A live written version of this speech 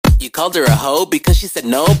You called her a hoe because she said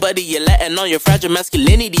nobody. You're letting on your fragile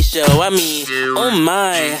masculinity show. I mean, oh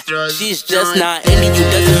my, she's just not into you.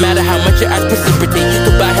 Doesn't matter how much your eyes pursue